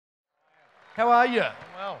How are you?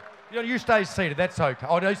 Well, You stay seated, that's okay.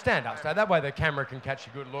 Oh, no, stand up. That way the camera can catch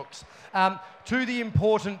your good looks. To the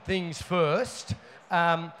important things first,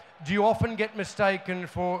 do you often get mistaken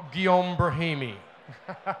for Guillaume Brahimi?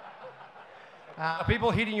 Are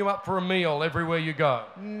people hitting you up for a meal everywhere you go?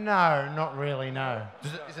 no, not really, no.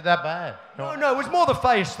 Is it that bad? No, it was more the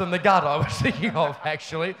face than the gut I was thinking of,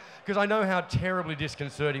 actually, because I know how terribly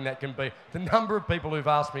disconcerting that can be. The number of people who've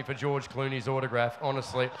asked me for George Clooney's autograph,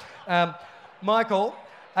 honestly. Michael,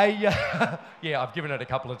 yeah, I've given it a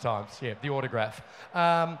couple of times, yeah, the autograph.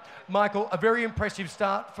 Michael, a very impressive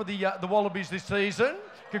start for the Wallabies this season.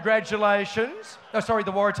 Congratulations. Oh, sorry,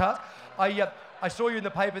 the Waratahs. I saw you in the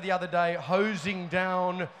paper the other day hosing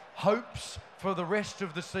down hopes for the rest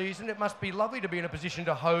of the season. It must be lovely to be in a position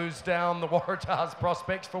to hose down the Waratahs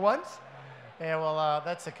prospects for once. Yeah, well,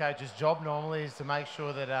 that's the coach's job normally, is to make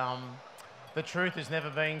sure that the truth is never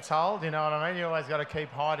being told, you know what I mean? You always got to keep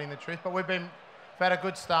hiding the truth. But we've had a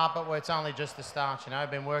good start, but it's only just the start, you know. We've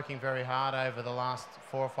been working very hard over the last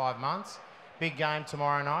 4 or 5 months. Big game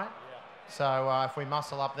tomorrow night. Yeah. So if we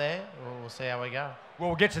muscle up there, we'll see how we go. Well,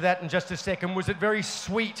 we'll get to that in just a second. Was it very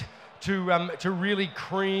sweet to really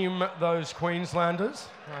cream those Queenslanders?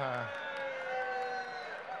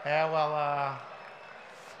 Yeah, well,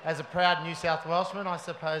 as a proud New South Welshman, I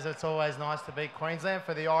suppose it's always nice to beat Queensland.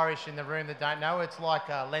 For the Irish in the room that don't know, it's like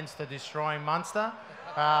Leinster destroying Munster,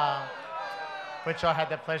 which I had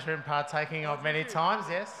the pleasure in partaking of many times,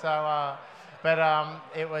 yes. So,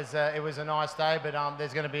 it was a nice day, but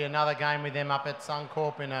there's going to be another game with them up at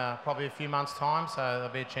Suncorp in probably a few months' time, so there'll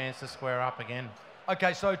be a chance to square up again.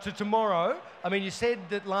 Okay, so to tomorrow, I mean, you said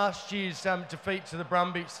that last year's defeat to the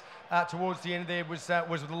Brumbies towards the end there was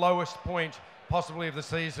the lowest point possibly of the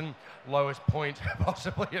season, lowest point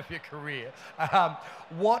possibly of your career.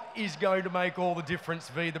 What is going to make all the difference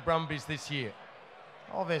via the Brumbies this year?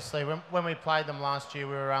 Obviously, when we played them last year,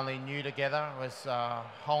 we were only new together. It was a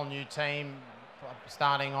whole new team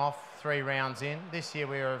starting off 3 rounds in. This year,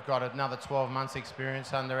 we've got another 12 months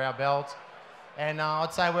experience under our belt. And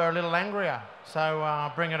I'd say we're a little angrier,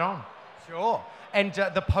 so bring it on. Sure. And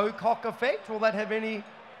the Pocock effect, will that have any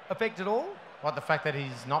effect at all? What, the fact that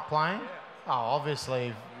he's not playing? Yeah. Oh,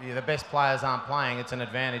 obviously, if the best players aren't playing, it's an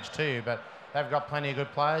advantage too, but they've got plenty of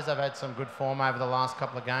good players. They've had some good form over the last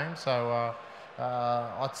couple of games, so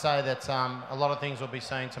I'd say that a lot of things we'll be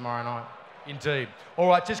seeing tomorrow night. Indeed. All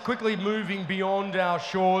right, just quickly moving beyond our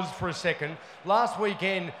shores for a second. Last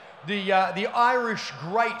weekend, the Irish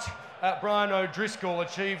great Brian O'Driscoll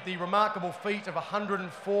achieved the remarkable feat of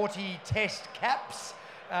 140 test caps,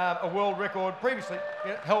 a world record previously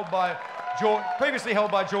held by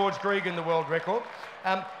George Gregan, the world record.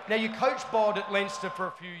 Now, you coached Bod at Leinster for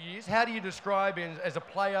a few years. How do you describe him as a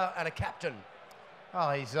player and a captain? Oh,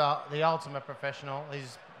 he's the ultimate professional.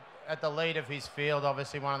 He's at the lead of his field,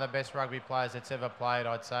 obviously one of the best rugby players that's ever played,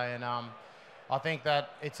 I'd say. And I think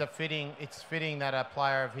that it's fitting that a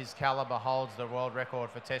player of his calibre holds the world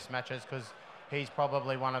record for test matches, because he's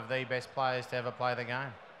probably one of the best players to ever play the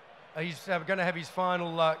game. He's going to have his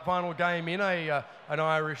final game in an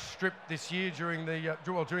Irish strip this year during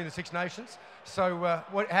the Six Nations. So,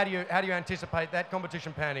 how do you anticipate that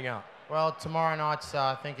competition panning out? Well, tomorrow night's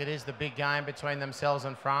I think it is the big game between themselves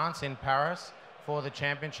and France in Paris for the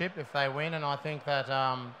championship if they win, and I think that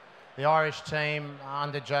the Irish team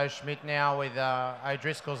under Joe Schmidt now with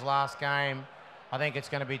O'Driscoll's last game, I think it's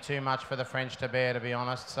going to be too much for the French to bear, to be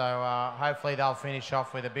honest. So hopefully they'll finish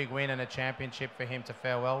off with a big win and a championship for him to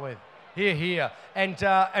farewell with. Hear, hear. And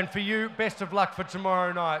for you, best of luck for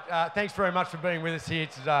tomorrow night. Thanks very much for being with us here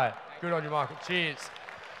today. Good on you, Michael. Cheers.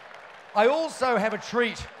 I also have a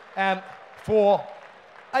treat for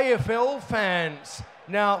AFL fans.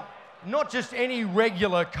 Now, not just any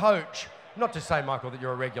regular coach. Not to say, Michael, that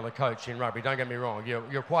you're a regular coach in rugby. Don't get me wrong.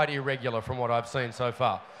 You're quite irregular from what I've seen so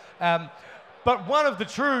far. But one of the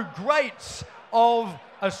true greats of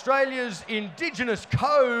Australia's Indigenous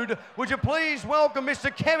code, would you please welcome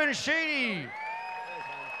Mr. Kevin Sheedy?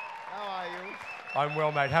 How are you? I'm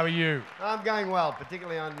well, mate. How are you? I'm going well,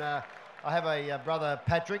 particularly on... I have a brother,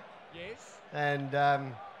 Patrick. Yes. And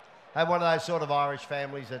I have one of those sort of Irish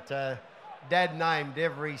families that Dad named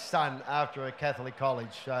every son after a Catholic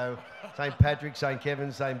college. So St. Patrick, St.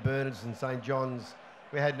 Kevin's, St. Bernard's and St. John's.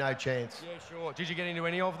 We had no chance. Yeah, sure. Did you get into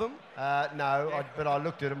any of them? No, but I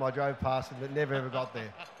looked at them, I drove past them, but never ever got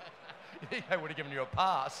there. They would have given you a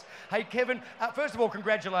pass. Hey, Kevin, first of all,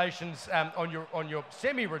 congratulations on your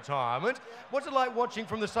semi-retirement. What's it like watching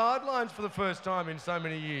from the sidelines for the first time in so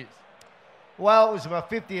many years? Well, it was my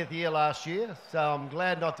 50th year last year, so I'm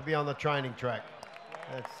glad not to be on the training track.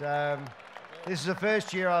 This is the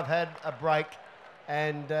first year I've had a break,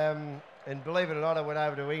 and And believe it or not, I went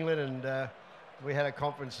over to England and we had a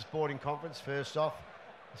conference, a sporting conference, first off.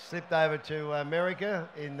 Slipped over to America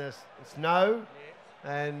in the snow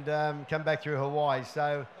and come back through Hawaii.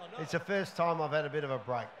 So it's the first time I've had a bit of a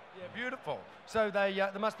break. Yeah, beautiful. So they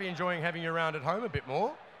must be enjoying having you around at home a bit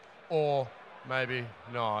more, or maybe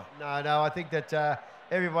not. No, I think that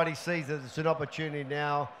everybody sees that it's an opportunity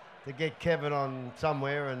now to get Kevin on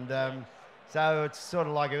somewhere, and so it's sort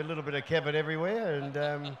of like a little bit of Kevin everywhere,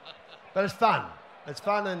 and but it's fun. It's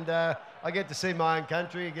fun, and I get to see my own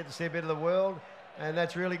country, I get to see a bit of the world, and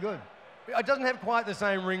that's really good. It doesn't have quite the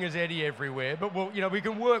same ring as Eddie everywhere, but we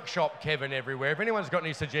can workshop Kevin everywhere. If anyone's got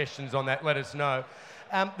any suggestions on that, let us know.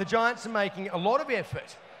 The Giants are making a lot of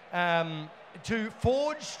effort to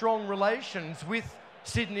forge strong relations with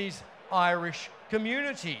Sydney's Irish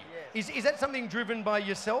community. Yes. Is that something driven by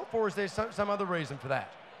yourself, or is there some other reason for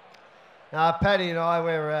that? Paddy and I,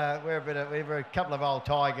 we're a couple of old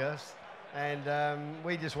tigers, and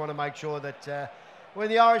we just want to make sure that when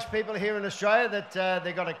the Irish people are here in Australia, that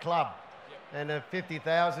they've got a club. Yep. And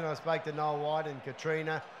 50,000, I spoke to Noel White and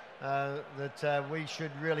Katrina, that we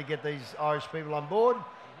should really get these Irish people on board,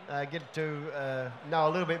 get to know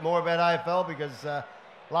a little bit more about AFL, because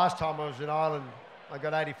last time I was in Ireland, I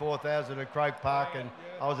got 84,000 at Croke Park, and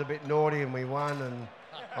I was a bit naughty and we won, and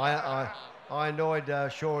I annoyed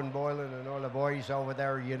Sean Boylan and all the boys over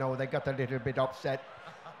there, they got a little bit upset.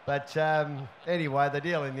 But anyway, the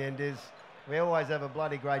deal in the end is we always have a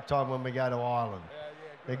bloody great time when we go to Ireland.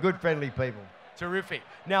 They're good, friendly people. Terrific.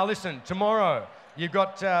 Now listen, tomorrow you've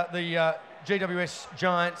got the GWS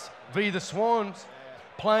Giants v the Swans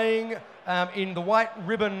playing in the White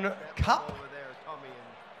Ribbon Cup.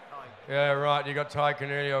 Yeah, right. You got Ty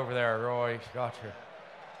Keneally over there, Roy. Gotcha.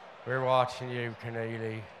 We're watching you,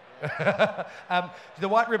 Keneally. The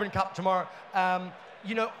White Ribbon Cup tomorrow.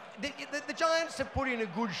 The Giants have put in a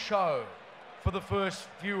good show for the first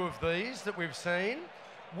few of these that we've seen.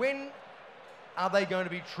 When are they going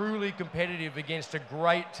to be truly competitive against a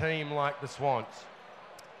great team like the Swans?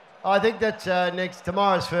 I think that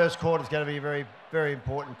tomorrow's first quarter is going to be a very, very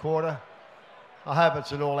important quarter. I hope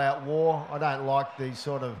it's an all-out war. I don't like these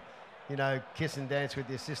sort of, kiss and dance with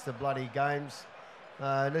your sister bloody games.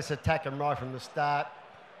 Let's attack them right from the start.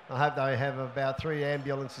 I hope they have about 3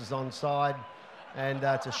 ambulances on side, and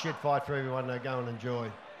it's a shit fight for everyone to go and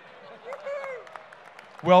enjoy.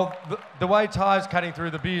 Well, the way Ty's cutting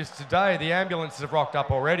through the beers today, the ambulances have rocked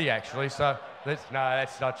up already, actually, so that's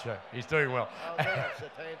not true. He's doing well.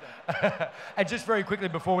 And just very quickly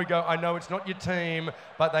before we go, I know it's not your team,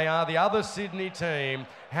 but they are the other Sydney team.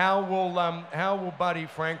 How will Buddy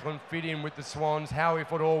Franklin fit in with the Swans? How,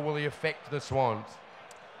 if at all, will he affect the Swans?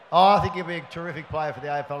 I think he'll be a terrific player for the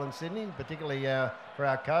AFL in Sydney, particularly for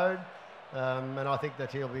our code. And I think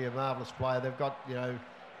that he'll be a marvellous player. They've got,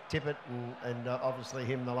 Tippett and obviously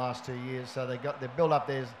him the last 2 years, so they've built up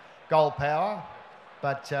their goal power.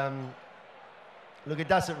 But look, it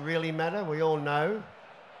doesn't really matter. We all know,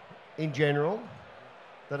 in general,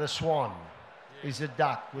 that a swan is a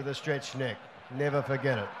duck with a stretched neck. Never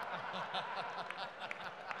forget it.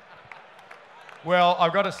 Well,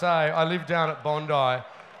 I've got to say, I live down at Bondi,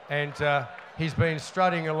 and he's been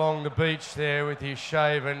strutting along the beach there with his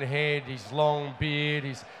shaven head, his long beard,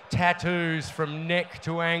 his tattoos from neck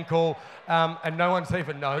to ankle, and no one's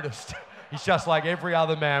even noticed. He's just like every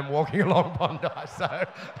other man walking along Bondi, so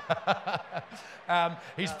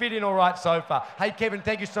he's fit in all right so far. Hey, Kevin,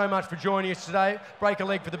 thank you so much for joining us today. Break a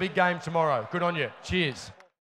leg for the big game tomorrow. Good on you. Cheers.